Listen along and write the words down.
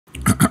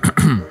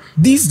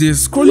These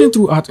days, scrolling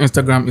through art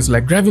Instagram is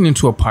like driving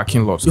into a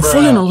parking lot. You're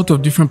following a lot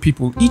of different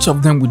people, each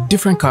of them with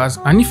different cars,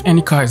 and if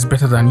any car is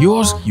better than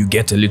yours, you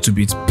get a little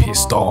bit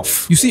pissed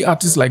off. You see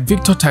artists like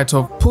Victor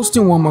Titov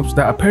posting warm-ups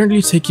that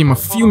apparently take him a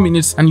few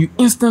minutes, and you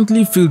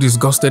instantly feel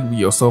disgusted with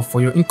yourself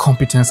for your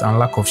incompetence and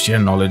lack of sheer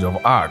knowledge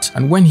of art.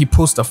 And when he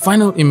posts a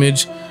final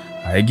image,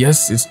 I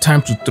guess it's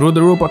time to throw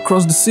the rope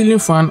across the ceiling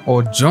fan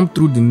or jump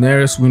through the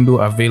nearest window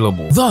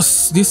available.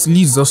 Thus, this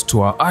leads us to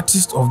our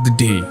artist of the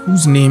day,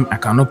 whose name I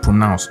cannot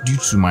pronounce due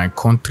to my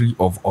country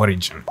of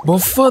origin. But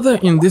further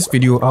in this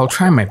video, I'll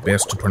try my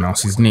best to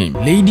pronounce his name.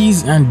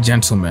 Ladies and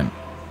gentlemen,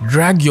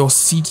 drag your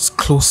seats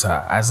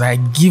closer as I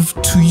give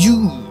to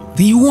you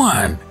the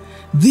one,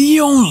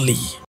 the only.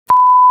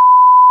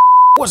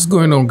 What's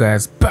going on,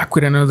 guys? Back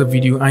with another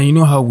video, and you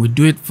know how we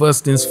do it.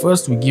 First things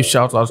first, we give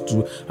shout outs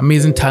to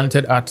amazing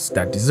talented artists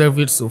that deserve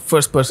it. So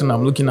first person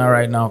I'm looking at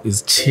right now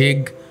is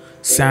Chig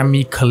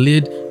Sammy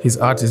Khalid. His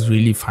art is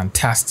really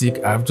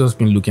fantastic. I've just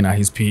been looking at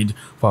his page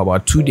for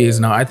about 2 days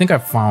now. I think I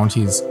found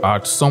his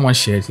art. Someone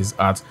shared his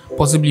art,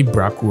 possibly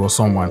Braku or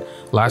someone,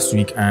 last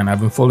week, and I've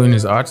been following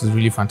his art. It's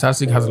really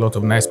fantastic. Has a lot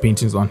of nice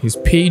paintings on his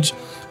page.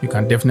 You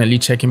can definitely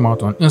check him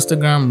out on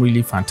Instagram.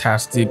 Really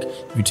fantastic.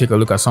 If you take a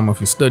look at some of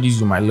his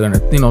studies, you might learn a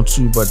thing or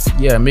two. But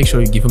yeah, make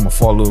sure you give him a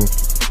follow,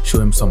 show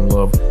him some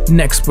love.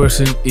 Next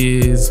person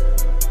is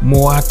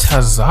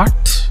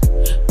Muatazat.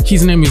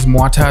 His name is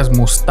Muataz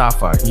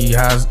Mustafa. He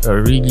has a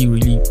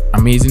really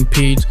amazing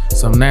page,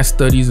 some nice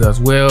studies as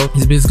well.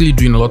 He's basically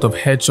doing a lot of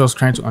headshots,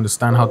 trying to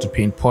understand how to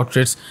paint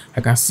portraits.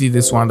 I can see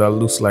this one that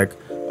looks like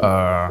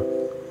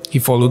he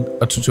followed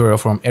a tutorial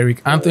from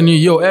Eric Anthony.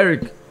 Yo,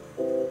 Eric,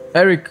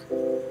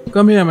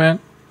 come here, man.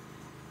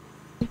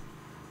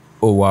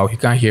 Oh wow, he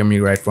can't hear me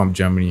right from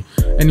Germany.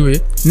 Anyway,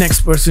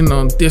 next person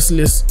on this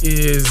list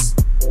is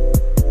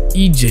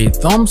EJ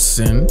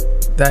Thompson.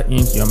 That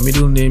ain't your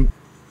middle name.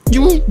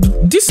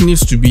 This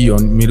needs to be your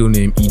middle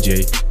name,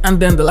 EJ. And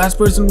then the last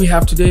person we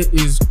have today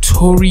is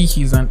Tori.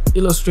 He's an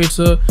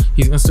illustrator.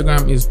 His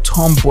Instagram is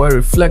Tomboy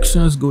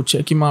Reflections. Go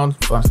check him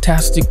out.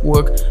 Fantastic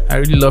work. I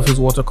really love his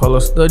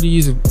watercolor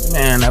studies.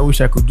 Man, I wish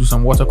I could do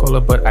some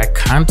watercolor, but I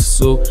can't.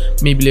 So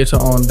maybe later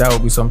on that will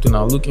be something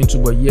I'll look into.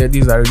 But yeah,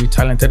 these are really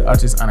talented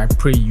artists, and I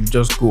pray you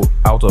just go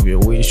out of your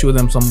way, show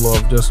them some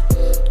love. Just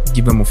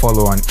give them a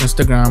follow on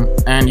Instagram.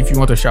 And if you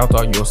want to shout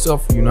out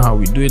yourself, you know how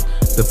we do it.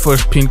 The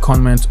first pinned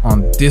comment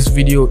on this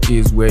video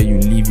is where you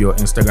leave your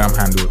Instagram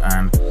handle,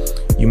 and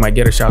you might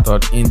get a shout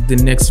out in the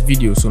next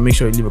video. So make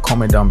sure you leave a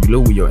comment down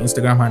below with your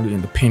Instagram handle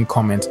in the pinned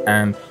comment,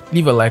 and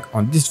leave a like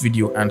on this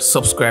video and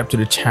subscribe to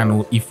the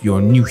channel if you're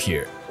new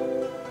here.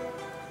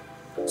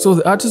 So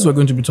the artist we're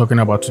going to be talking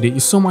about today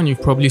is someone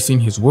you've probably seen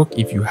his work.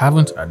 If you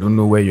haven't, I don't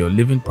know where you're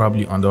living,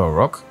 probably under a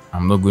rock.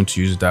 I'm not going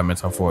to use that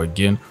metaphor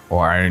again,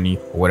 or irony,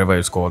 or whatever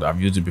it's called. I've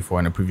used it before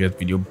in a previous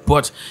video.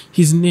 But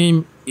his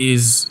name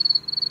is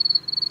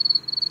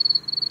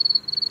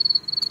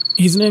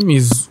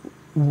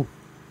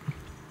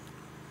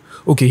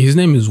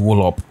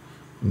WLOP.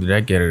 Did I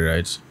get it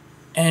right?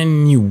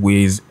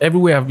 Anyways,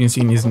 everywhere I've been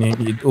seeing his name,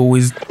 it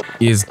always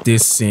is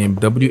this same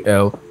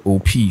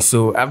WLOP.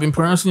 So I've been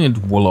pronouncing it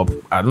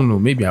WLOP. I don't know,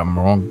 maybe I'm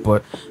wrong,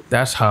 but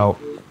that's how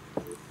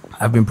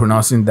I've been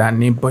pronouncing that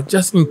name. But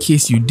just in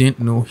case you didn't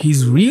know,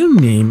 his real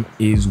name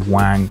is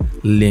Wang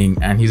Ling,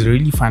 and he's a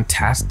really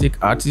fantastic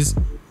artist.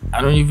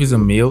 I don't know if he's a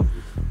male,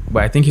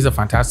 but I think he's a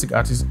fantastic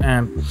artist.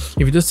 And if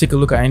you just take a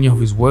look at any of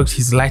his works,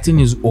 his lighting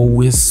is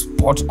always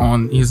spot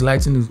on. His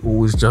lighting is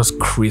always just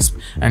crisp,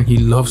 and he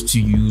loves to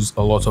use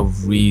a lot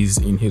of rays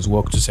in his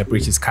work to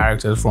separate his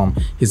characters from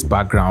his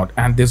background.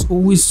 And there's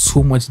always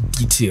so much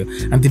detail,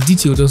 and the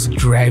detail just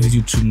drives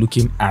you to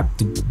looking at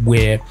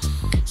where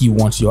he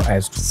wants your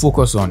eyes to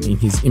focus on in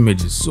his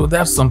images. So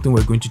that's something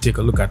we're going to take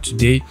a look at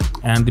today.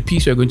 And the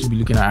piece we're going to be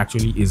looking at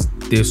actually is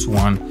this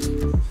one.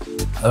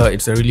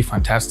 It's a really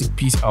fantastic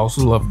piece. I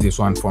also love this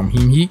one from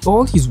him.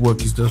 All his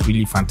work is just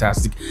really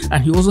fantastic,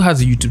 and he also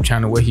has a YouTube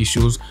channel where he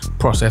shows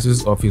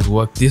processes of his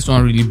work. This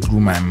one really blew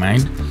my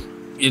mind.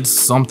 It's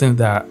something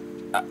that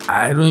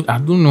I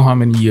don't know how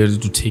many years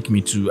it would take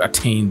me to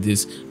attain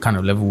this kind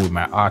of level with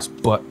my art.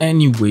 But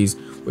anyways,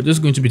 we're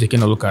just going to be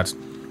taking a look at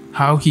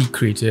how he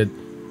created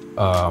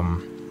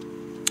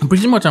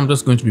pretty much I'm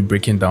just going to be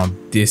breaking down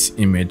this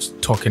image,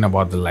 talking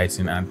about the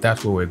lighting, and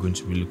that's what we're going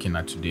to be looking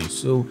at today.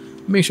 So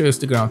make sure you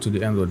stick around to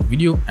the end of the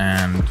video,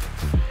 and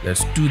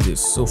let's do this.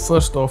 So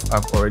first off,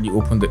 I've already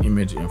opened the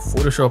image in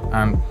Photoshop,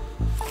 and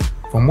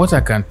from what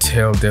I can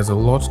tell, there's a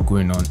lot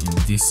going on in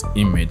this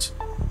image.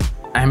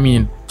 I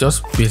mean,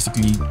 just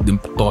basically the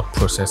thought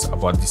process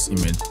about this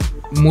image.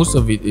 Most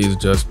of it is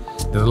just,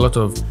 there's a lot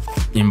of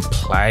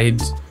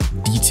implied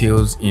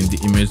details in the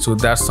image. So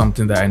that's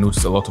something that I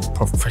noticed a lot of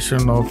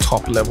professional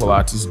top level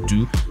artists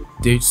do.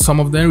 Some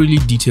of them really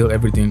detail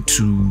everything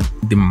to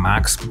the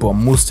max, but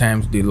most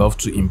times they love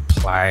to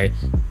imply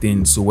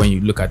things. So when you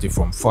look at it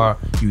from far,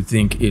 you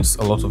think it's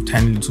a lot of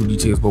tiny little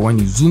details, but when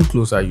you zoom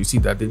closer, you see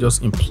that they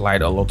just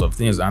implied a lot of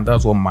things, and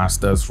that's what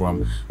masters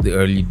from the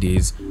early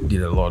days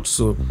did a lot.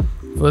 So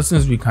first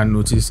things we can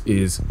notice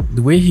is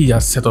the way he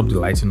has set up the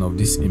lighting of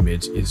this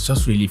image is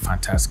just really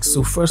fantastic.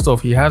 So first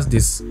off, he has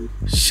this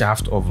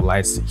shaft of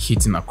lights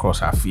hitting across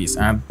her face,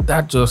 and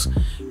that just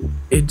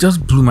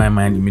blew my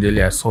mind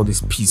immediately I saw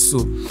this piece.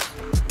 So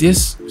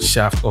this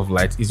shaft of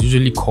light is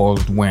usually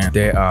called when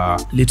there are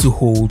little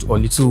holes or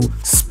little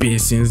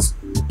spacings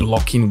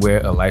blocking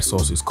where a light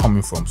source is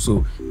coming from.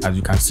 So as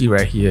you can see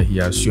right here, he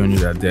has shown you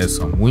that there's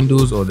some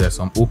windows or there's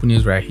some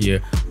openings right here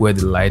where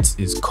the light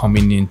is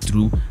coming in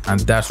through, and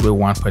that's where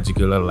one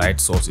particular light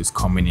source is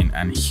coming in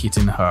and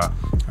hitting her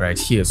right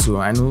here. So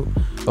I know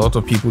a lot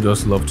of people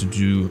just love to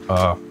do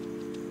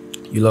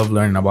you love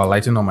learning about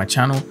lighting on my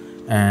channel,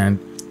 and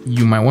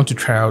you might want to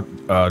try out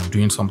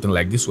doing something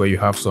like this where you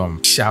have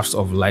some shafts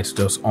of light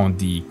just on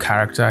the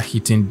character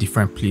hitting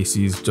different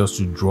places just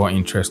to draw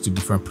interest to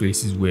different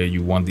places where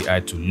you want the eye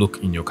to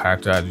look in your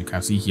character. As you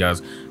can see, he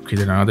has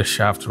created another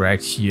shaft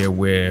right here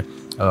where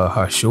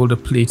her shoulder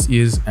plate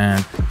is,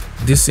 and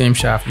this same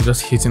shaft is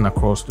just hitting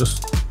across,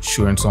 just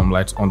showing some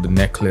light on the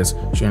necklace,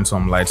 showing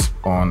some light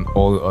on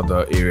all the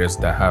other areas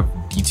that have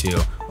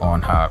detail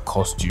on her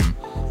costume.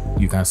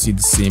 You can see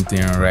the same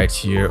thing right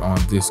here on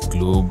this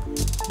globe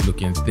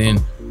looking thing,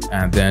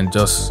 and then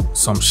just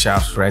some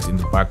shafts right in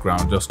the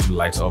background just to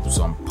light up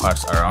some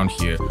parts around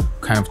here,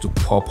 kind of to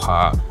pop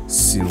her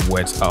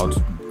silhouette out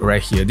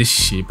right here. This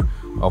shape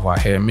of her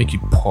hair make it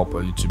pop a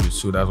little bit,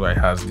 so that's why it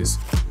has this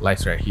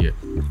light right here.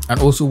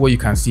 And also what you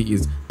can see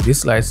is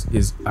this light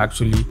is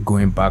actually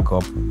going back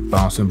up,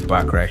 bouncing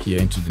back right here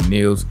into the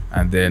nails,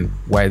 and then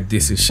why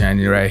this is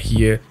shining right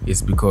here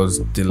is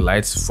because the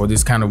light for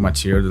this kind of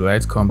material, the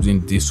light comes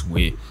in this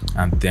way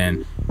and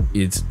then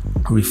it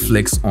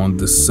reflects on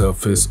the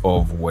surface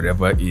of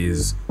whatever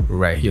is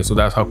right here. So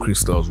that's how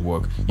crystals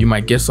work. You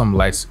might get some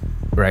lights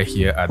right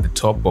here at the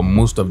top, but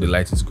most of the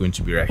light is going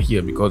to be right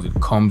here because it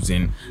comes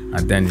in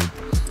and then it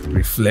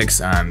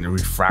reflects and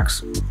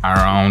refracts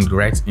around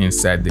right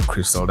inside the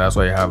crystal. That's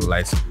why you have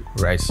lights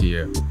right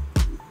here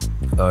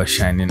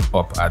shining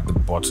up at the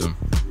bottom.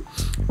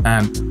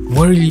 And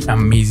what really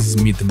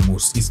amazes me the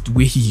most is the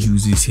way he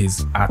uses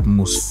his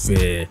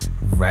atmosphere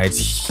right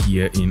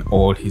here in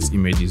all his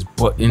images,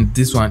 but in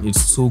this one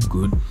it's so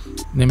good.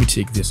 Let me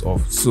take this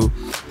off. So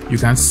you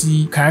can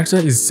see character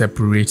is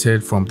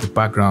separated from the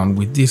background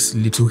with this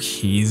little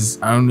haze.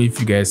 I don't know if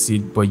you guys see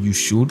it, but you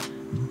should.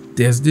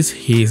 There's this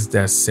haze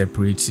that's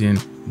separating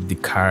the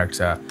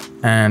character,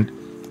 and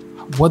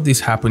how this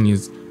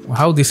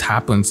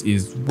happens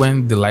is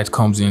when the light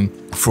comes in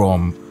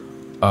from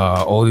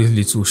all these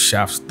little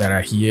shafts that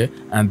are here,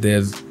 and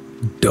there's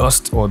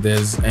dust or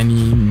there's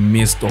any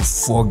mist or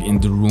fog in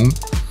the room,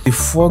 the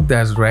fog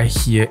that's right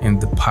here in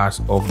the part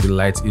of the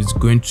light is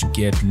going to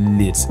get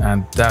lit,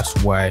 and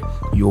that's why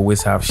you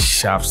always have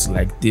shafts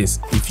like this.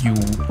 If you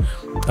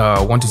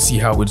want to see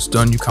how it's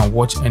done, you can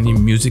watch any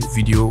music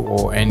video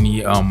or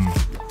any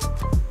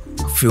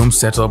film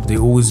setup. They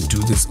always do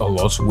this a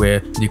lot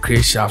where they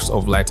create shafts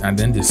of light and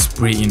then they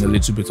spray in a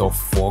little bit of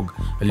fog,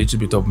 a little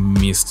bit of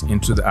mist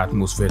into the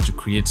atmosphere to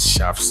create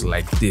shafts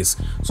like this.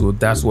 So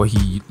that's what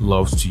he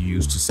loves to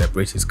use to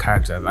separate his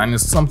characters, and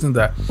it's something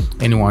that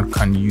anyone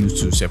can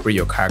use to separate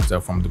your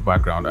character from the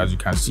background. As you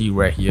can see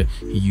right here,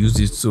 he used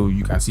it so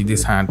you can see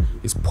this hand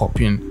is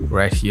popping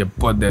right here,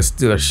 but there's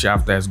still a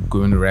shaft that's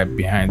going right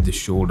behind the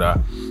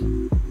shoulder,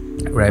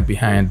 right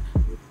behind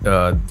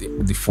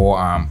the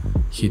forearm,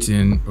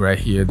 hitting right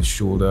here the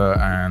shoulder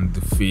and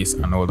the face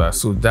and all that.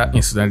 So that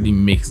incidentally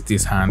makes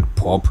this hand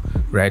pop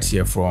right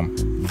here from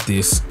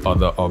this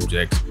other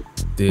object,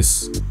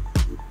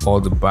 all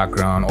the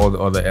background, all the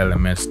other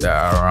elements that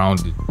are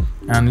around it.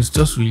 And it's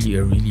just really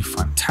a really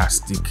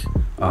fantastic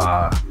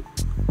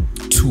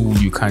tool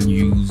you can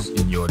use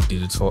in your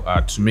digital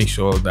art to make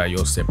sure that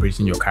you're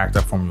separating your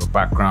character from your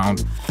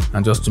background,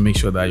 and just to make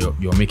sure that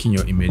you're making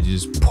your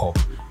images pop.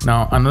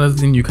 Now, another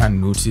thing you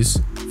can notice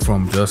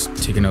from just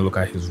taking a look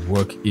at his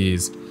work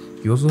is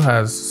he also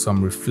has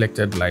some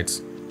reflected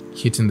lights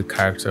hitting the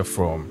character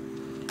from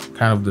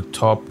kind of the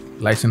top,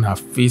 lighting her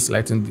face,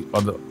 lighting the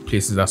other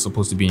places that are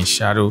supposed to be in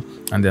shadow,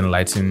 and then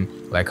lighting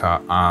like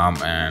her arm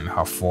and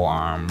her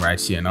forearm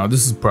right here. Now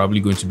this is probably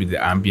going to be the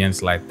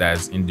ambience light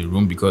that's in the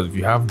room, because if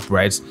you have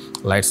bright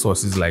light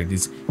sources like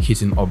this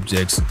hitting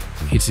objects,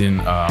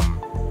 hitting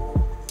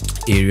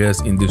areas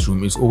in this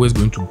room, it's always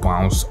going to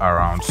bounce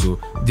around. So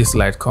this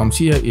light comes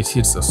here, it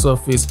hits the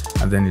surface,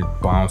 and then it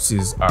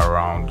bounces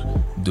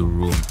around the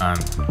room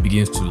and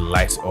begins to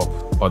light up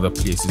other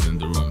places in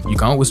the room. You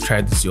can always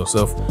try this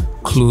yourself.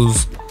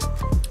 Close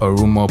a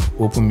room up,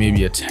 open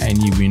maybe a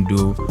tiny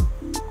window,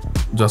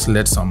 just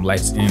let some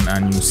light in,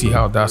 and you see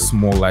how that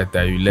small light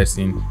that you let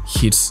in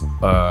hits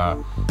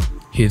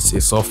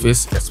a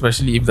surface,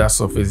 especially if that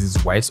surface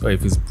is white or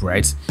if it's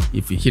bright.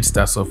 If it hits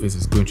that surface,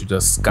 it's going to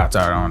just scatter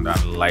around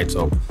and light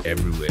up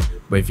everywhere.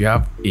 But if you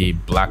have a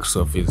black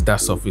surface,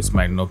 that surface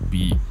might not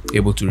be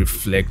able to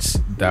reflect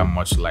that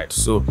much light.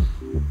 So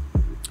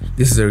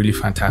this is a really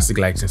fantastic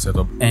lighting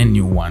setup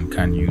anyone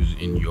can use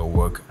in your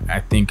work. I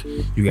think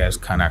you guys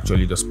can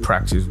actually just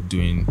practice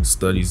doing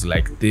studies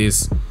like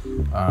this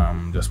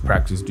just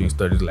practice doing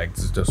studies like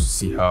this just to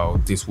see how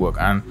this works.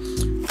 And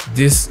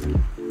this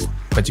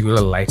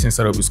particular lighting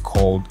setup is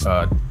called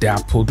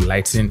dappled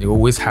lighting. It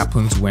always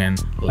happens when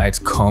light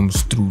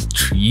comes through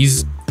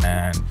trees,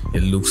 and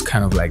it looks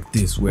kind of like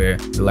this, where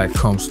the light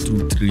comes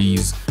through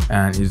trees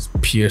and is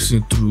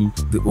piercing through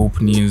the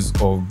openings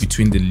of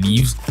between the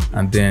leaves,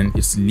 and then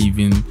it's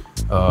leaving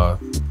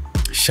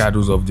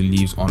shadows of the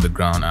leaves on the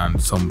ground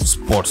and some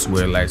spots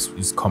where light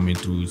is coming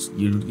through.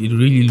 It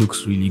really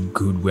looks really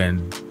good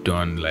when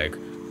done like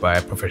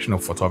by professional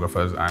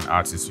photographers and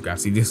artists. You can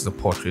see this is a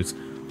portrait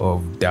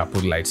of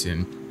dappled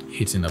lighting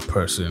hitting a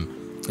person.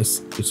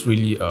 It's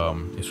really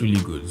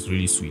good. It's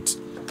really sweet.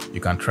 You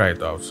can try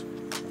it out,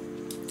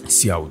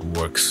 see how it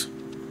works.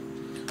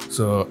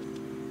 So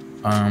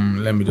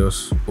let me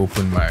just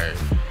open my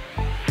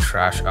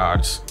trash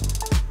art,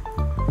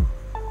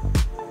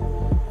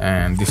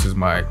 and this is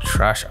my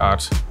trash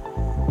art,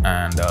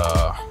 and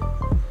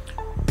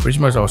pretty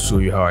much I'll show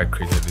you how I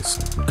created this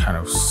kind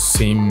of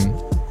same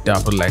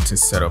dappled lighting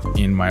setup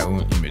in my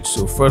own image.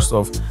 So first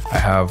off I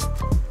have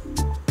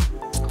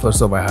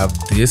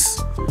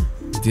this.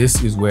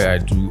 This is where I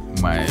do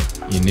my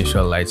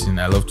initial lighting.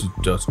 I love to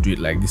just do it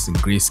like this in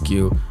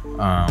grayscale.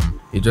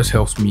 It just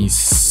helps me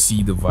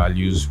see the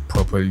values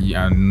properly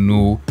and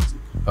know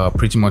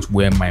pretty much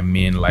where my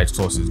main light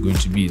source is going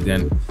to be.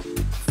 Then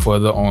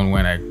further on,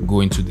 when I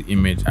go into the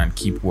image and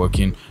keep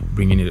working,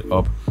 bringing it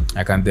up,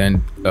 I can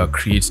then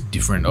create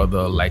different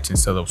other lighting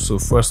setups. So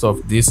first off,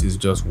 this is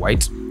just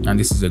white, and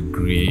this is a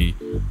gray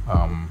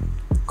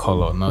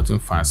color, nothing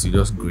fancy,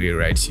 just gray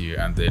right here.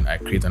 And then I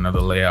create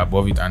another layer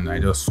above it, and I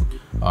just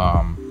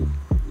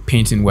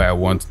paint in where I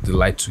want the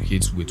light to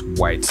hit with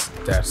white.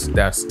 That's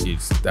it.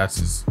 That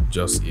is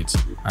just it.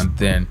 And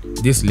then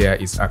this layer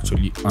is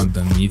actually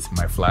underneath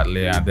my flat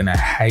layer, and then I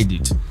hide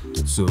it.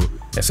 So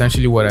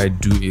essentially what I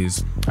do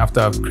is,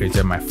 after I've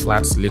created my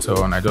flats, later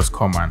on I just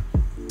come and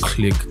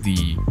click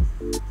the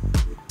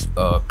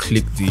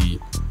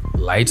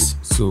lights.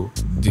 So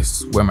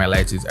this where my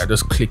light is, I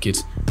just click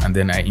it, and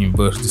then I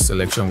invert the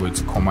selection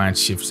with Command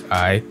Shift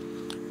I,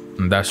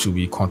 and that should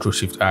be Control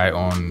Shift I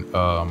on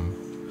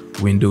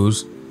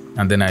Windows.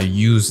 And then I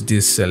use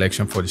this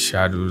selection for the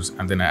shadows,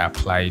 and then I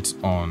apply it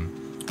on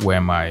where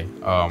my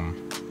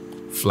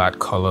flat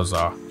colors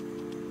are.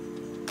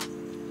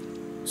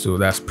 So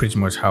that's pretty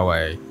much how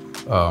I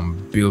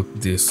built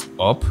this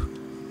up.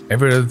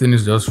 Every other thing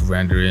is just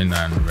rendering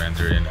and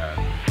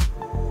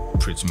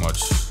pretty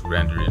much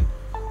rendering.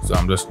 So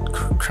I'm just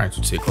trying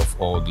to take off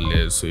all the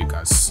layers so you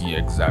can see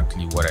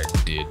exactly what I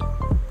did.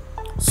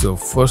 So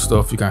first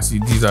off, you can see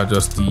these are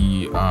just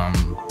the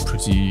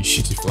pretty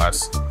shitty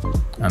flats,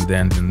 and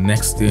then the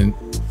next thing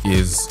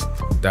is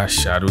that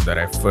shadow that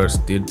I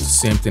first did. The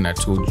same thing I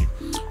told you.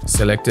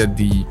 Selected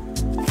the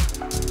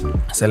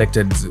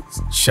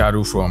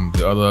shadow from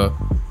the other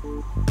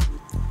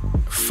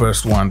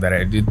first one that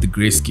I did, the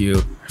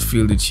grayscale. I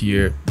filled it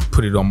here,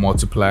 put it on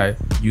multiply,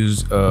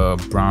 use a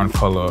brown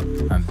color,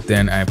 and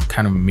then I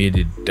kind of made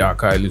it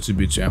darker a little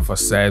bit to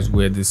emphasize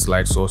where this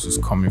light source is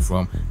coming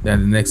from. Then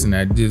the next thing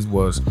I did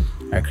was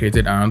I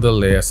created another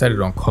layer, set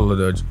it on color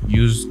dodge,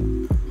 used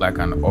like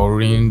an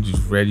orange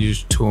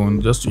reddish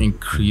tone just to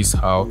increase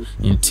how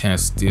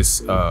intense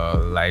this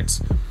light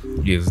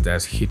is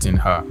that's hitting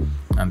her.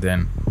 And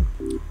then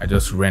I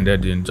just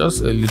rendered in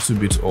just a little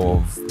bit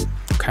of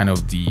kind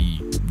of the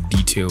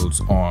details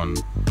on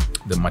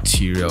the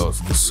materials,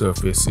 the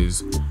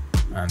surfaces,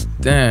 and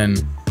then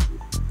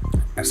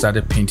I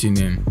started painting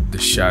in the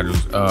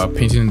shadows,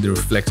 painting in the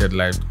reflected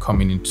light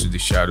coming into the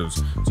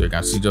shadows. So you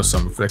can see just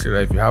some reflected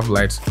light. If you have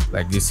lights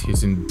like this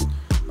hitting,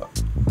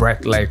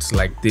 bright lights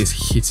like this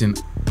hitting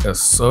a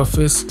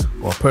surface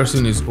or a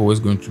person, is always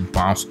going to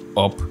bounce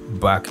up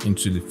back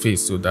into the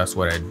face. So that's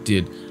what I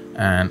did.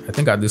 And I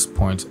think at this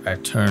point I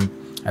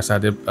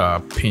started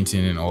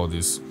painting in all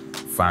this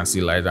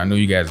fancy light. I know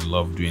you guys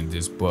love doing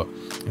this, but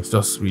it's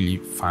just really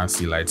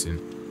fancy lighting.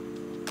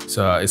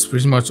 So it's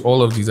pretty much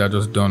all of these are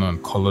just done on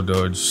color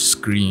dodge,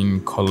 screen,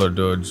 color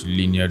dodge,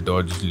 linear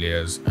dodge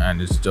layers, and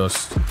it's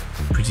just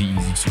pretty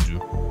easy to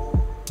do.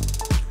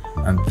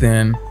 And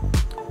then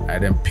I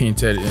then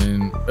painted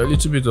in a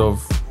little bit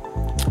of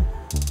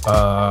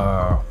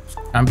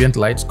ambient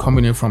light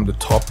coming in from the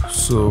top.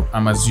 So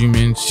I'm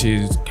assuming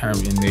she's kind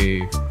of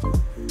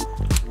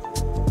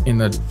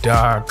in a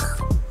dark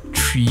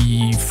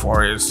tree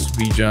forest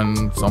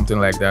region, something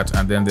like that,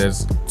 and then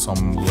there's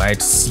some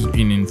light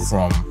seeping in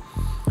from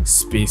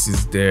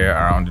spaces there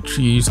around the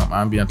tree, some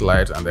ambient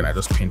light, and then I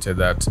just painted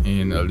that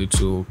in a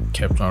little,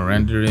 kept on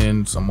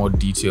rendering some more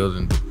details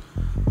in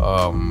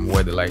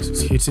where the light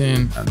is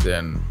hitting, and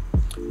then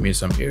made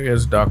some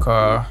areas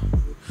darker,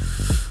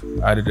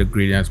 added a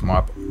gradient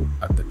map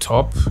at the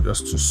top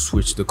just to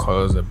switch the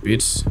colors a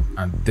bit,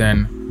 and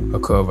then a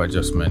curve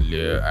adjustment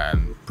layer,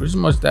 and pretty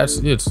much that's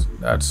it.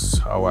 That's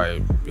how I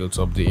built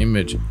up the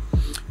image,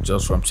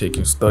 just from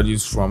taking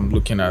studies, from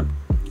looking at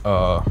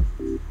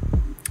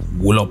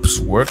WLOP's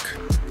work,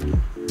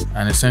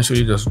 and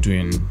essentially just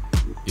doing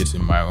it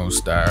in my own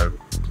style,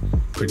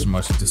 pretty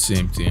much the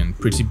same thing,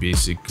 pretty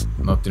basic,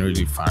 nothing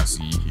really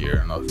fancy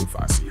here, nothing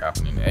fancy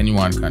happening.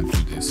 Anyone can do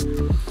this.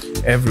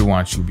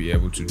 Everyone should be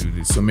able to do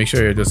this. So make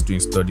sure you're just doing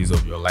studies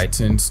of your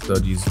lighting,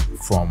 studies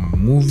from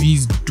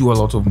movies. Do a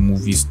lot of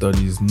movie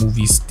studies,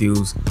 movie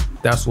stills.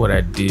 That's what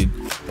I did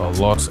a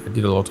lot. I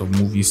did a lot of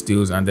movie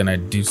stills, and then I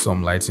did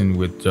some lighting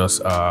with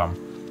just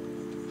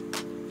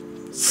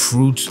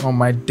fruits on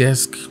my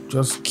desk.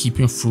 Just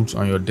keeping fruits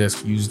on your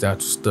desk, use that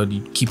to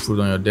study. Keep fruit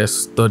on your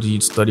desk,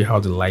 study how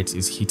the light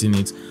is hitting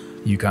it.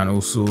 You can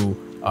also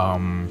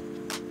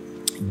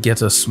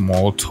get a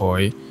small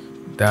toy.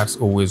 That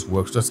always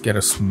works. Just get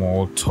a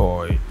small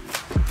toy,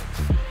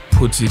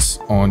 put it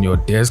on your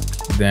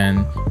desk,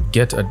 then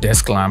get a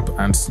desk lamp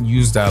and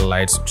use that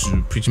light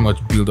to pretty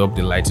much build up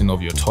the lighting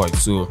of your toy.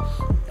 So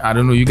I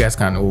don't know, you guys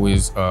can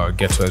always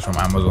get toys from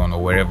Amazon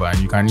or wherever, and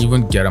you can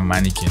even get a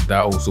mannequin.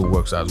 That also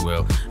works as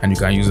well, and you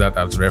can use that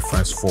as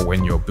reference for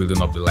when you're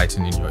building up the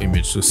lighting in your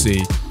image. So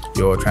say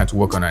you're trying to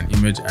work on an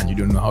image and you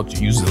don't know how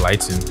to use the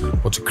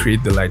lighting or to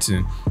create the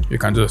lighting, you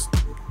can just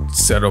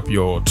set up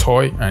your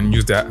toy and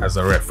use that as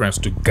a reference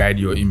to guide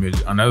your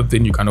image. Another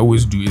thing you can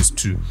always do is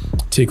to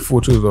take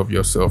photos of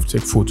yourself,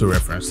 take photo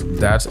reference.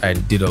 That I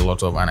did a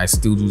lot of, and I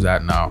still do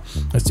that now.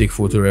 Let's take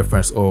photo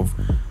reference of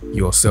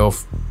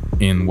yourself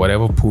in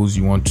whatever pose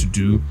you want to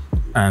do,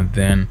 and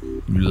then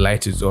you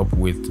light it up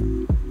with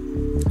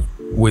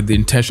the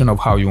intention of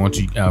how you want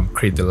to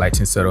create the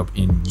lighting setup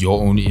in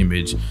your own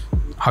image,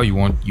 how you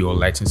want your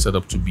lighting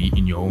setup to be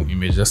in your own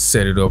image. Just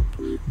set it up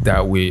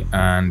that way.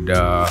 And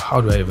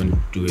how do I even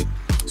do it?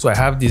 So I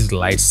have these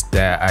lights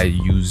that I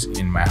use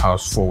in my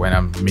house for when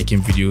I'm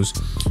making videos.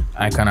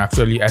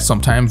 I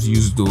sometimes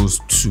use those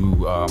to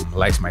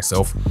light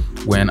myself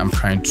when I'm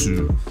trying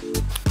to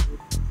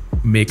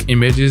make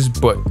images,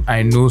 but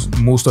I know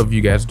most of you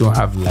guys don't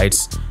have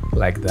lights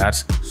like that,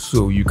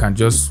 so you can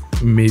just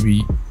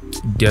maybe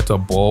get a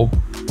bulb,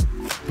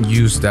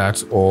 use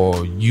that,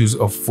 or use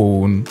a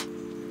phone,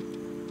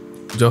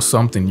 just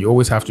something. You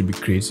always have to be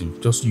creative.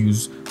 Just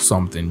use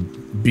something,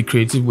 be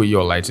creative with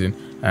your lighting,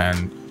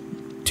 and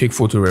take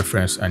photo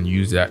reference and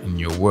use that in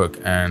your work,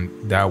 and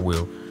that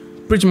will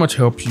pretty much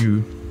help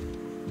you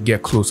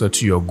get closer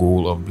to your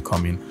goal of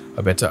becoming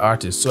a better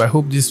artist. So I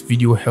hope this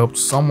video helped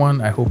someone.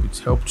 I hope it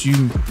helped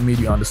you, made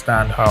you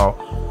understand how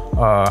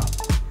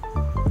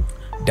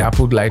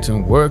dappled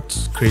lighting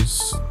works,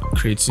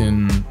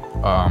 creating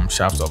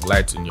shafts of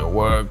light in your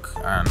work,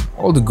 and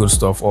all the good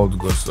stuff.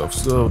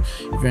 So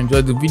if you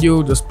enjoyed the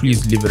video, just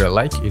please leave it a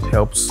like. It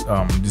helps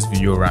this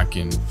video rank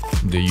in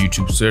the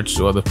YouTube search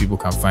so other people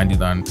can find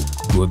it and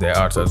grow their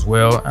art as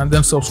well. And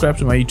then subscribe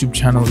to my YouTube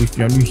channel if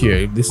you're new here.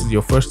 If this is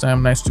your first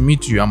time, nice to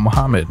meet you. I'm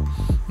Mohammed.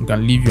 You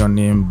can leave your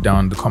name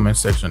down in the comment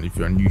section if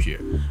you're new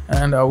here,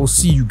 and I will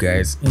see you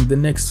guys in the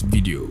next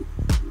video.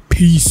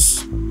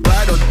 Peace.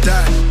 Ride or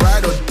die,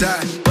 ride or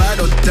die, ride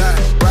or die,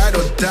 ride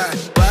or die,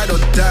 ride or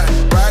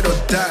die, ride